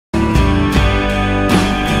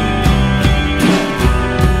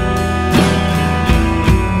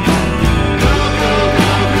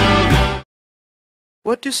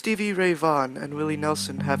What do Stevie Ray Vaughan and Willie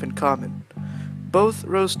Nelson have in common? Both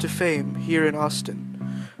rose to fame here in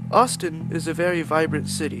Austin. Austin is a very vibrant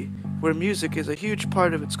city, where music is a huge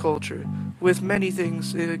part of its culture, with many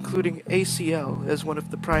things including ACL as one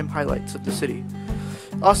of the prime highlights of the city.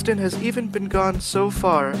 Austin has even been gone so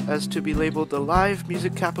far as to be labeled the live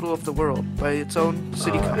music capital of the world by its own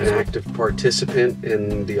city council. An active participant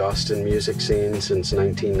in the Austin music scene since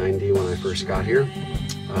 1990 when I first got here.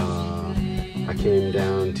 I came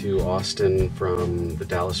down to Austin from the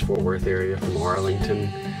Dallas-Fort Worth area, from Arlington,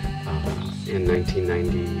 in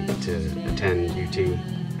 1990 to attend UT,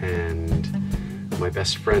 and my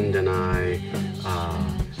best friend and I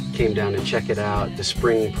came down to check it out the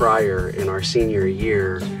spring prior in our senior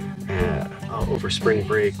year over spring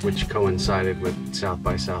break, which coincided with South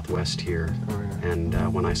by Southwest here. And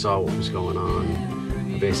when I saw what was going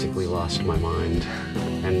on, I basically lost my mind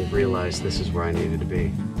and realized this is where I needed to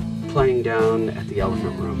be. Playing down at the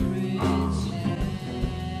Elephant Room.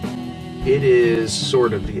 It is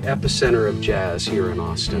sort of the epicenter of jazz here in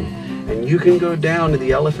Austin. And you can go down to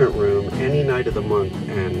the Elephant Room any night of the month,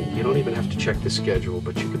 and you don't even have to check the schedule,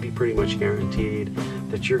 but you could be pretty much guaranteed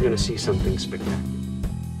that you're going to see something spectacular.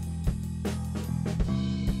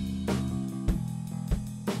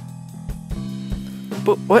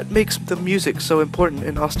 But what makes the music so important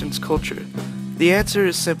in Austin's culture? The answer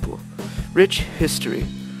is simple: rich history.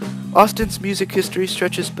 Austin's music history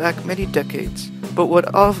stretches back many decades, but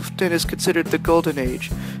what often is considered the golden age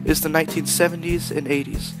is the 1970s and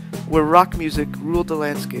 80s, where rock music ruled the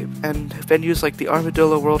landscape and venues like the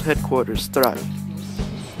Armadillo World Headquarters thrived.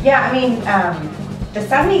 Yeah, I mean, the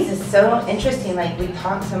 70s is so interesting. Like, we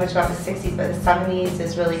talk so much about the 60s, but the 70s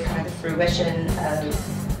is really kind of the fruition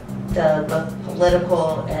of the both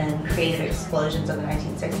political and creative explosions of the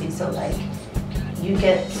 1960s. So, like, you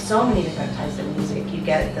get so many different types of music. You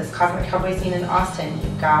get this cosmic cowboy scene in Austin.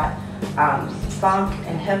 You've got funk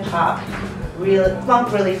and hip hop,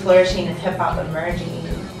 funk really flourishing and hip hop emerging,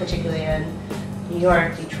 particularly in New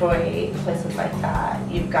York, Detroit, places like that.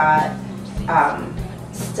 You've got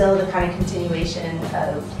still the kind of continuation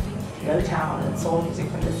of Motown and soul music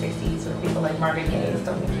from the 60s with people like Marvin Gaye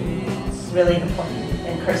still making really important,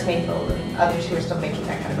 and Curtis Mayfield and others who are still making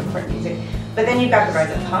that kind of important music. But then you've got the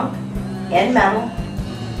rise of punk and metal.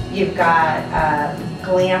 You've got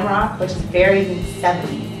glam rock, which is very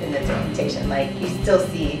 70s in its orientation. Like, you still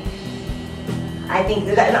see, I think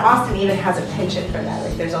that, and Austin even has a penchant for that.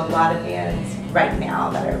 Like, there's a lot of bands right now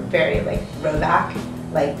that are very like throwback.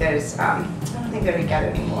 Like, there's I don't think they're together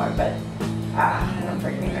anymore, but I don't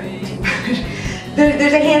forget their name too much.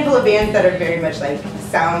 There's a handful of bands that are very much like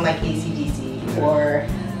sound like AC/DC or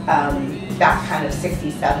that kind of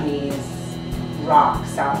 60s, 70s rock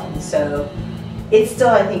sound. So it's still,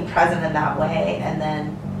 I think, present in that way. And then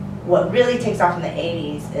what really takes off in the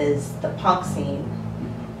 80s is the punk scene.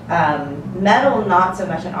 Metal, not so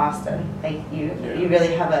much in Austin. Like, you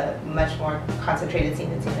really have a much more concentrated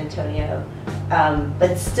scene in San Antonio,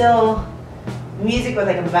 but still music with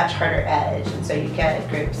like a much harder edge. And so you get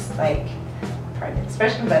groups like, pardon the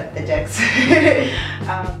expression, but the Dicks.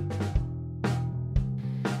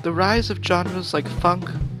 The rise of genres like funk,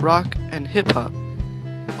 rock, and hip-hop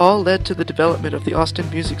all led to the development of the Austin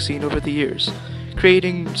music scene over the years,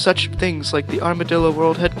 creating such things like the Armadillo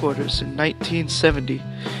World Headquarters in 1970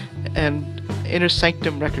 and Inner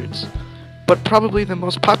Sanctum Records, but probably the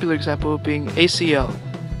most popular example being ACL,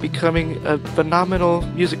 becoming a phenomenal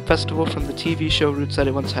music festival from the TV show roots that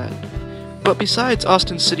it once had. But besides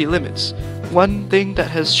Austin's city limits, one thing that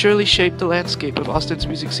has surely shaped the landscape of Austin's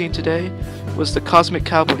music scene today was the cosmic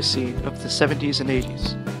cowboy scene of the 70s and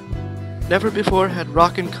 80s. Never before had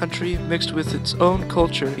rock and country mixed with its own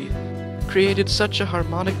culture created such a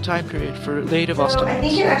harmonic time period for native Austin. I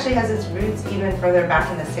think it actually has its roots even further back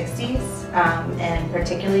in the 60s, and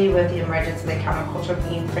particularly with the emergence of the counterculture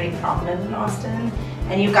being pretty prominent in Austin.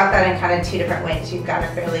 And you've got that in kind of two different ways. You've got a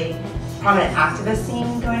fairly prominent activist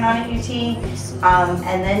scene going on at UT,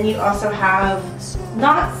 and then you also have,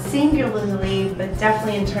 not singularly, but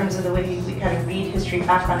definitely in terms of the way we kind of read history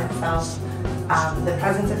back on itself, the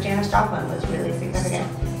presence of Janis Joplin was really significant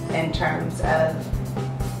in terms of,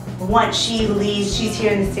 once she leaves, she's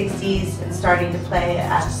here in the 60s and starting to play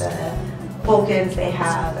at the Vulcans they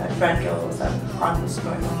have at Front Gills on North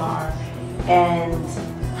Lamar, and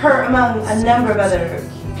her, among a number of other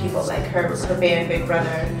people, like her band Big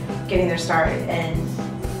Brother, getting their start, and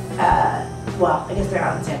well, I guess they're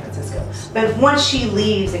out in San Francisco. But once she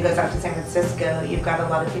leaves and goes out to San Francisco, you've got a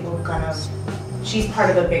lot of people who kind of, she's part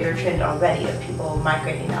of a bigger trend already of people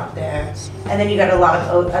migrating out there. And then you got a lot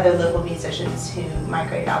of other local musicians who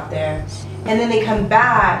migrate out there. And then they come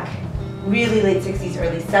back really late 60s,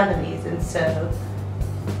 early 70s. And so,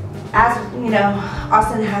 as you know,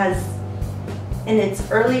 Austin has, in its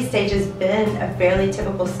early stages, been a fairly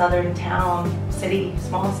typical southern town, city,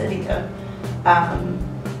 small city though.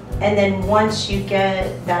 And then once you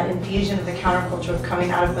get that infusion of the counterculture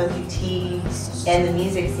coming out of both UT and the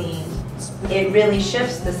music scene, it really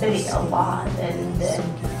shifts the city a lot. And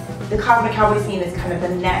then the Cosmic Cowboy scene is kind of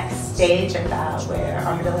the next stage of that, where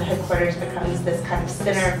Armadillo headquarters becomes this kind of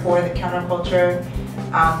center for the counterculture.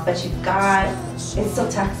 But you've got, it's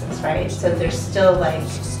still Texas, right? So there's still like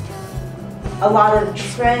a lot of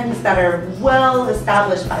trends that are well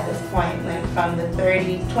established by this point, like from the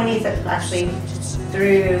 20s actually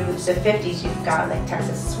through the 50s. You've got like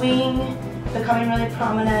Texas swing becoming really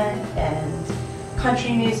prominent, and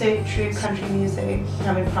country music, true country music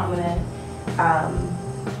becoming prominent.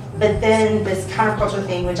 But then this counterculture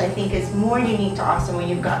thing, which I think is more unique to Austin, where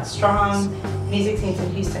you've got strong music scenes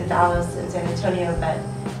in Houston, Dallas, and San Antonio, but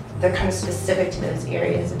they're kind of specific to those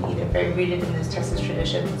areas and either very rooted in those Texas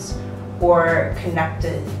traditions or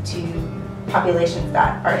connected to populations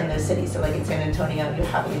that are in those cities. So like in San Antonio, you're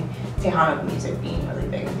having Tejano music being really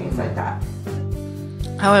big and things like that.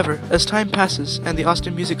 However, as time passes and the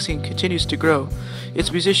Austin music scene continues to grow,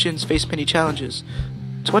 its musicians face many challenges.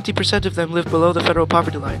 20% of them live below the federal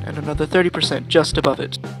poverty line and another 30% just above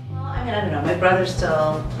it. Well, I mean, I don't know. My brother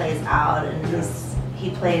still plays out, and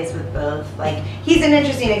he plays with both. Like, he's an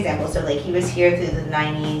interesting example. So like, he was here through the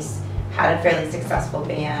 90s, had a fairly successful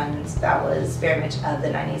band that was very much of the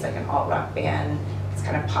 90s, like an alt-rock band, this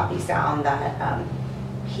kind of poppy sound that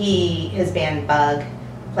his band Bug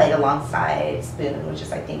played alongside Spoon, which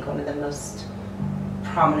is I think one of the most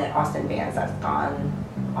prominent Austin bands that's gone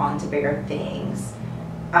on to bigger things.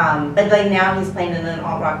 But like now he's playing in an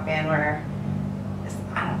alt-rock band where,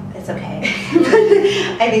 I don't know, it's okay.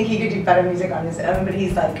 I think he could do better music on his own, but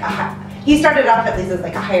he's like, he started off at least as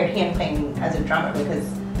like a hired hand playing as a drummer, because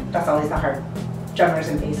that's always the hard, drummers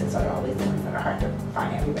and bassists are always the ones that are hard to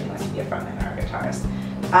find. Everybody wants to be a frontman or a guitarist.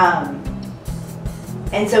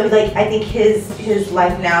 And so like, I think his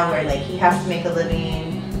life now, where like he has to make a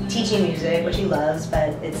living teaching music, which he loves, but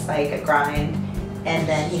it's like a grind. And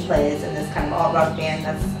then he plays in this kind of alt-rock band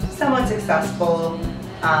that's somewhat successful,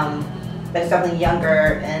 but it's definitely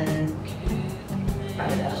younger and, I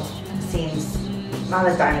don't know, seems not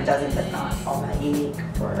a dime a dozen, but not all that unique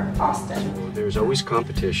for Austin. There's always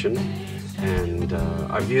competition, and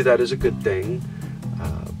I view that as a good thing,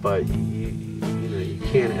 but you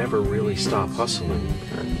can't ever really stop hustling.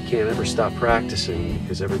 You can't ever stop practicing,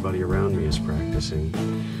 because everybody around me is practicing.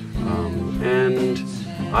 And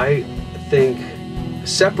I think,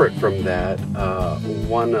 separate from that,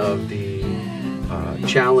 one of the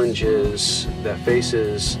challenges that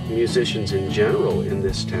faces musicians in general in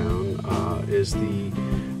this town is the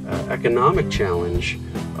economic challenge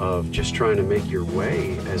of just trying to make your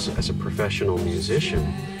way as a professional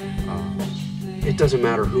musician. It doesn't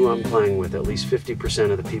matter who I'm playing with, at least 50%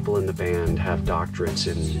 of the people in the band have doctorates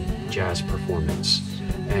in jazz performance.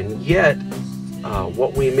 And yet,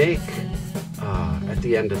 what we make at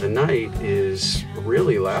the end of the night is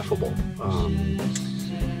really laughable.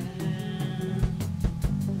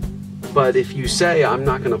 But if you say, I'm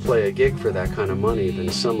not going to play a gig for that kind of money, then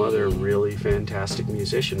some other really fantastic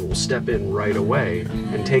musician will step in right away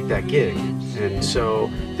and take that gig. And so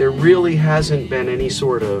there really hasn't been any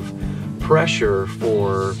sort of pressure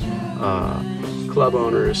for club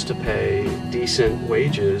owners to pay decent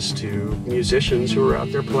wages to musicians who are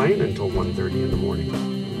out there playing until 1:30 in the morning.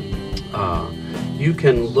 You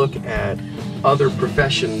can look at other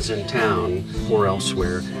professions in town or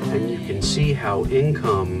elsewhere, and you can see how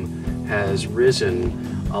income has risen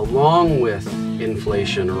along with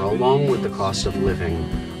inflation or along with the cost of living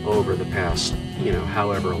over the past,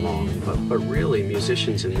 however long. But really,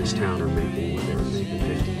 musicians in this town are making what they were making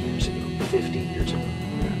 50 years ago.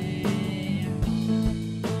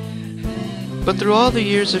 But through all the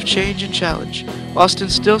years of change and challenge, Austin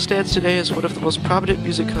still stands today as one of the most prominent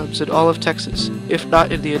music hubs in all of Texas, if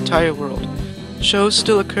not in the entire world. Shows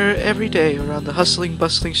still occur every day around the hustling,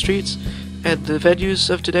 bustling streets, and the venues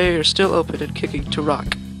of today are still open and kicking to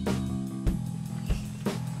rock.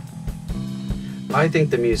 I think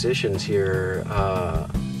the musicians here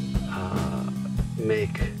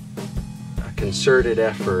make a concerted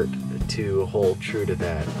effort to hold true to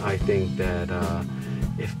that. I think that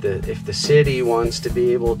if the city wants to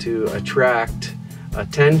be able to attract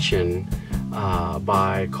attention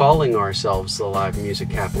by calling ourselves the live music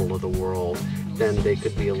capital of the world, then they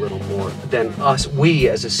could be a little more, then we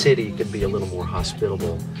as a city could be a little more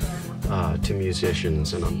hospitable to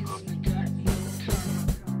musicians. And I'm